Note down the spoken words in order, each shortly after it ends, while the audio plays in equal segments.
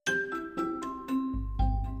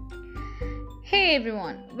Hey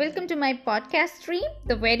everyone, welcome to my podcast stream,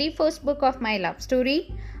 the very first book of my love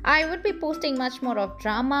story. I would be posting much more of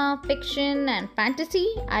drama, fiction, and fantasy.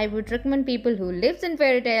 I would recommend people who lives in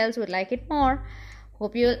fairy tales would like it more.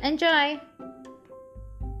 Hope you'll enjoy.